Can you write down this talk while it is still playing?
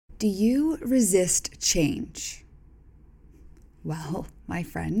Do you resist change? Well, my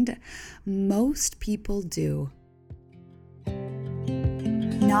friend, most people do.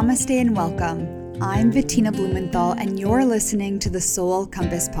 Namaste and welcome. I'm Bettina Blumenthal, and you're listening to the Soul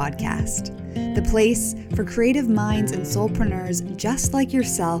Compass Podcast, the place for creative minds and soulpreneurs just like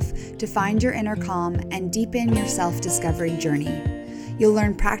yourself to find your inner calm and deepen your self-discovery journey. You'll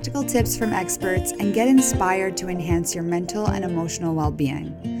learn practical tips from experts and get inspired to enhance your mental and emotional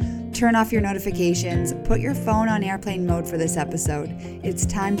well-being. Turn off your notifications, put your phone on airplane mode for this episode. It's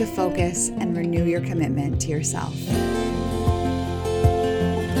time to focus and renew your commitment to yourself.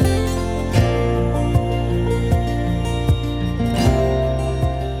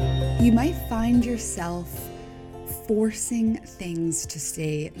 You might find yourself forcing things to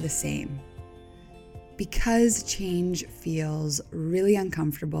stay the same. Because change feels really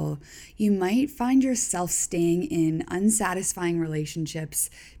uncomfortable, you might find yourself staying in unsatisfying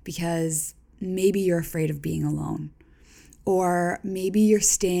relationships because maybe you're afraid of being alone. Or maybe you're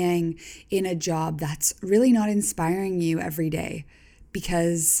staying in a job that's really not inspiring you every day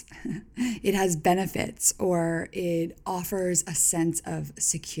because it has benefits or it offers a sense of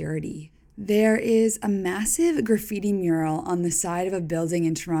security. There is a massive graffiti mural on the side of a building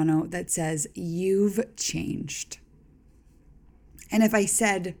in Toronto that says, "You've changed." And if I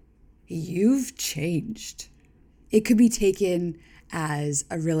said, "You've changed," it could be taken as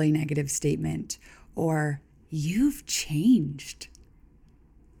a really negative statement, or "You've changed."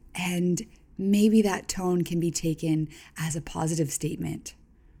 And maybe that tone can be taken as a positive statement.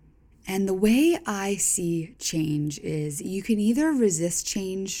 And the way I see change is you can either resist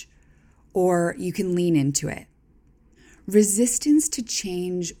change or you can lean into it. Resistance to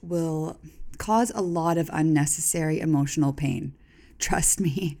change will cause a lot of unnecessary emotional pain. Trust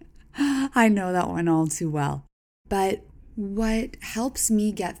me, I know that one all too well. But what helps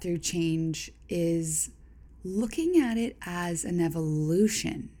me get through change is looking at it as an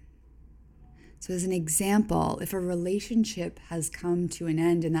evolution. So as an example, if a relationship has come to an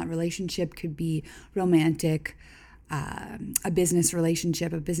end, and that relationship could be romantic, a business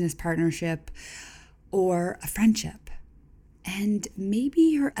relationship, a business partnership, or a friendship. And maybe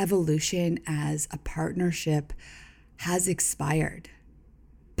your evolution as a partnership has expired.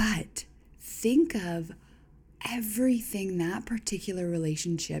 But think of everything that particular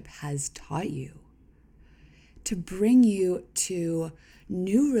relationship has taught you to bring you to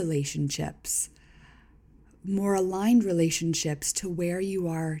new relationships, more aligned relationships to where you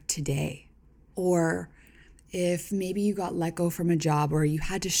are today. Or if maybe you got let go from a job or you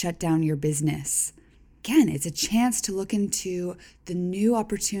had to shut down your business. Again, it's a chance to look into the new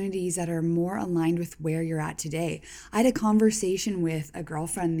opportunities that are more aligned with where you're at today. I had a conversation with a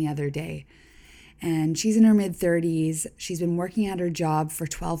girlfriend the other day, and she's in her mid-30s. She's been working at her job for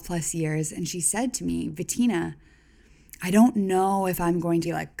 12 plus years, and she said to me, "Bettina, I don't know if I'm going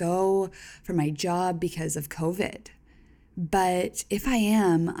to let go from my job because of COVID. But if I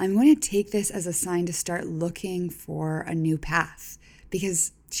am, I'm going to take this as a sign to start looking for a new path,"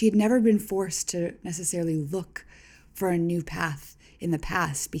 because she had never been forced to necessarily look for a new path in the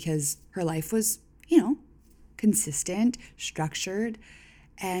past because her life was, consistent, structured,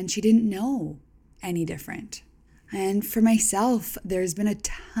 and she didn't know any different. And for myself, there's been a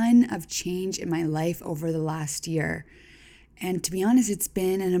ton of change in my life over the last year. And to be honest, it's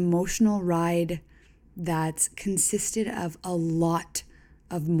been an emotional ride that's consisted of a lot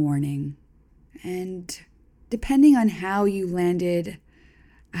of mourning. And depending on how you landed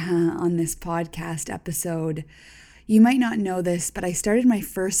on this podcast episode, you might not know this, but I started my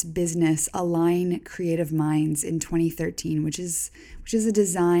first business, Align Creative Minds, in 2013, which is a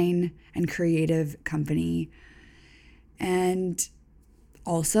design and creative company. And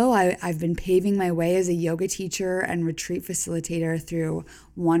also, I've been paving my way as a yoga teacher and retreat facilitator through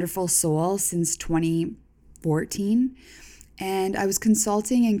Wonderful Soul since 2014. And I was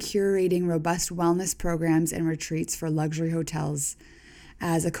consulting and curating robust wellness programs and retreats for luxury hotels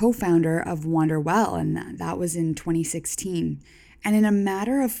as a co-founder of Wonderwell, and that was in 2016. And in a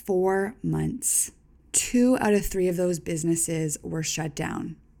matter of 4 months, 2 out of 3 of those businesses were shut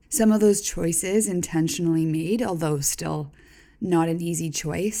down. Some of those choices intentionally made, although still not an easy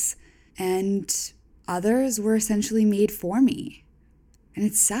choice, and others were essentially made for me. And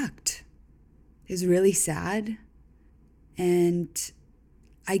it sucked. It was really sad. And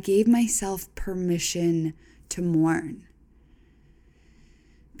I gave myself permission to mourn.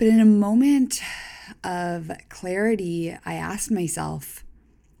 But in a moment of clarity, I asked myself,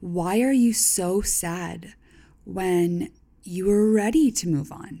 why are you so sad when you were ready to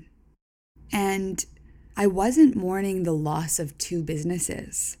move on? And I wasn't mourning the loss of 2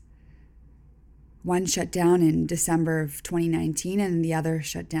 businesses. One shut down in December of 2019 and the other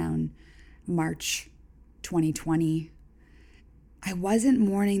shut down March 2020. I wasn't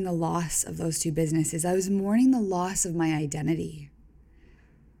mourning the loss of those two businesses. I was mourning the loss of my identity,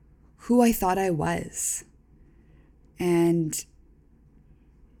 who I thought I was, and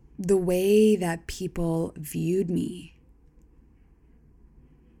the way that people viewed me.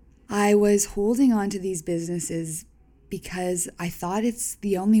 I was holding on to these businesses because I thought it's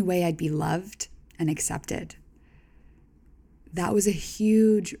the only way I'd be loved and accepted. That was a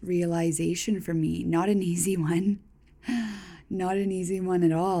huge realization for me. Not an easy one. Not an easy one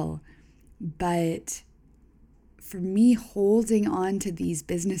at all. But for me, holding on to these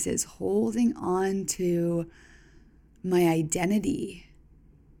businesses, holding on to my identity,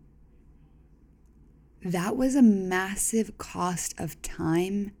 that was a massive cost of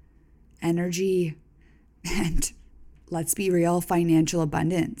time, energy, and let's be real, financial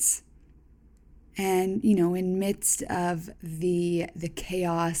abundance. And, in midst of the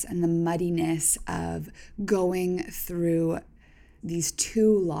chaos and the muddiness of going through these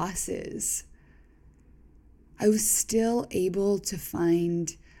two losses, I was still able to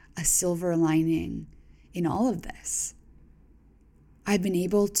find a silver lining in all of this. I've been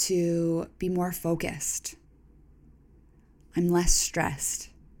able to be more focused. I'm less stressed.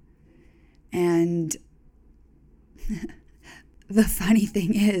 And the funny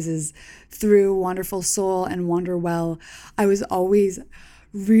thing is through Wonderful Soul and Wonderwell, I was always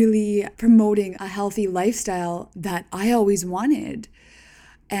really promoting a healthy lifestyle that I always wanted.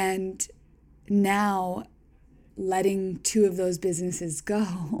 And now, letting two of those businesses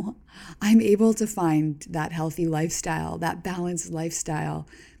go, I'm able to find that healthy lifestyle, that balanced lifestyle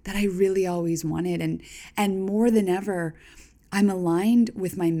that I really always wanted. And more than ever, I'm aligned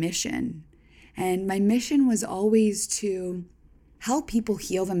with my mission. And my mission was always to help people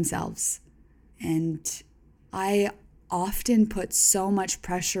heal themselves. And I often put so much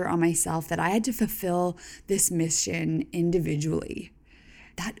pressure on myself that I had to fulfill this mission individually.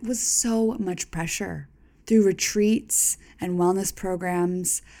 That was so much pressure. Through retreats and wellness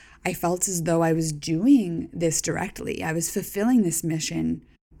programs, I felt as though I was doing this directly. I was fulfilling this mission.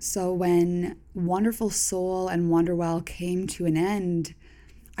 So when Wonderful Soul and Wonderwell came to an end,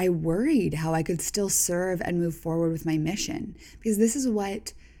 I worried how I could still serve and move forward with my mission, because this is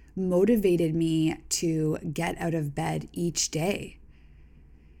what motivated me to get out of bed each day.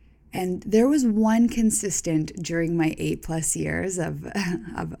 And there was one consistent during my 8+ years of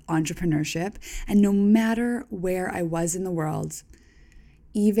entrepreneurship. And no matter where I was in the world,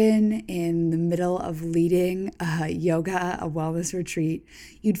 even in the middle of leading a yoga, a wellness retreat,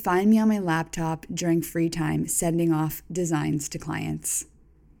 you'd find me on my laptop during free time sending off designs to clients.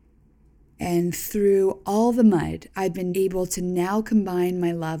 And through all the mud, I've been able to now combine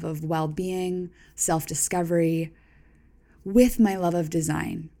my love of well-being, self-discovery, with my love of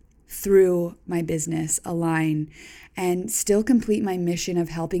design through my business, Align, and still complete my mission of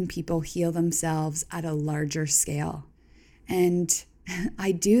helping people heal themselves at a larger scale. And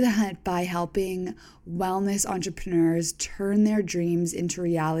I do that by helping wellness entrepreneurs turn their dreams into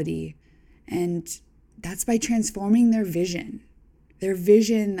reality. And that's by transforming their vision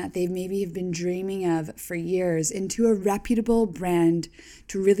that they maybe have been dreaming of for years, into a reputable brand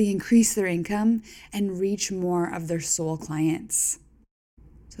to really increase their income and reach more of their soul clients.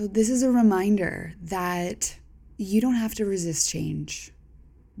 So this is a reminder that you don't have to resist change,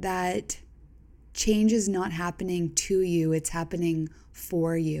 that change is not happening to you, it's happening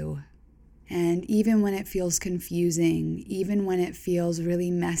for you. And even when it feels confusing, even when it feels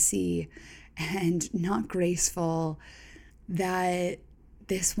really messy and not graceful, that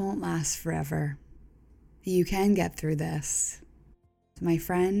this won't last forever. You can get through this. My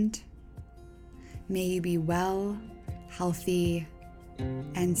friend, may you be well, healthy,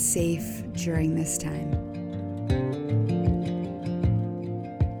 and safe during this time.